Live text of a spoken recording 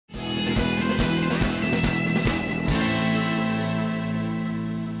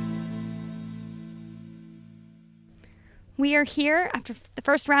We are here after the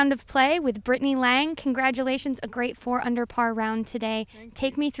first round of play with Brittany Lang. Congratulations, a great 4-under par round today.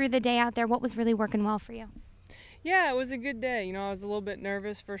 Take me through the day out there. What was really working well for you? Yeah, it was a good day. You know, I was a little bit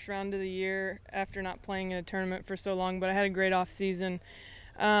nervous first round of the year after not playing in a tournament for so long, but I had a great off season.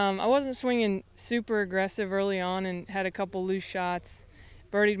 I wasn't swinging super aggressive early on and had a couple loose shots.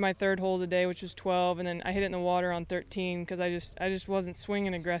 Birdied my third hole today, which was 12, and then I hit it in the water on 13 because I just wasn't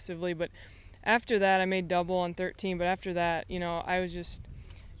swinging aggressively. But after that, I made double on 13. But after that, you know, I was just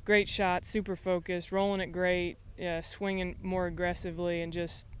great shot, super focused, rolling it great, swinging more aggressively, and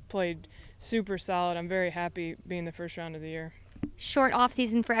just played super solid. I'm very happy being the first round of the year. Short off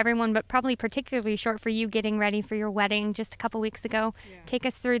season for everyone, but probably particularly short for you getting ready for your wedding just a couple weeks ago. Yeah. Take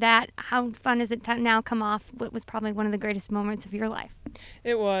us through that. How fun is it to now come off what was probably one of the greatest moments of your life?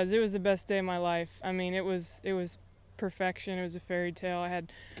 It was the best day of my life. I mean, it was perfection. It was a fairy tale. I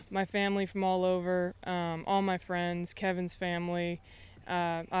had my family from all over, all my friends, Kevin's family,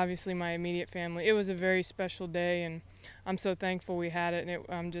 obviously my immediate family. It was a very special day, and I'm so thankful we had it,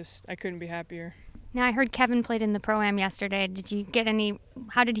 and I couldn't be happier. Now, I heard Kevin played in the Pro-Am yesterday. Did you get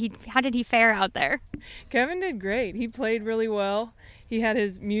how did he fare out there? Kevin did great. He played really well. He had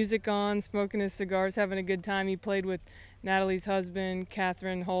his music on, smoking his cigars, having a good time. He played with Natalie's husband,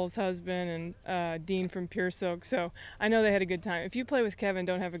 Catherine Hull's husband, and Dean from Pure Silk. So I know they had a good time. If you play with Kevin,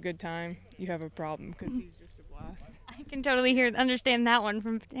 don't have a good time, you have a problem because he's just a blast. I can totally understand that one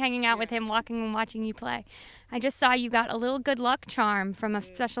from hanging out with him, walking and watching you play. I just saw you got a little good luck charm from a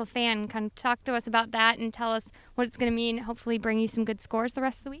special fan. Kind of talk to us about that and tell us what it's going to mean, hopefully bring you some good scores the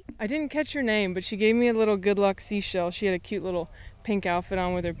rest of the week. I didn't catch her name, but she gave me a little good luck seashell. She had a cute little pink outfit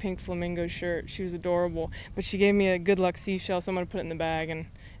on with her pink flamingo shirt. She was adorable. But she gave me a good luck seashell, so I'm going to put it in the bag, and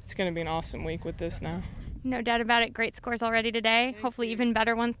it's going to be an awesome week with this now. No doubt about it. Great scores already today. Hopefully even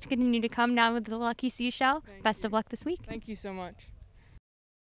better ones to continue to come now with the lucky seashell. Best of luck this week. Thank you so much.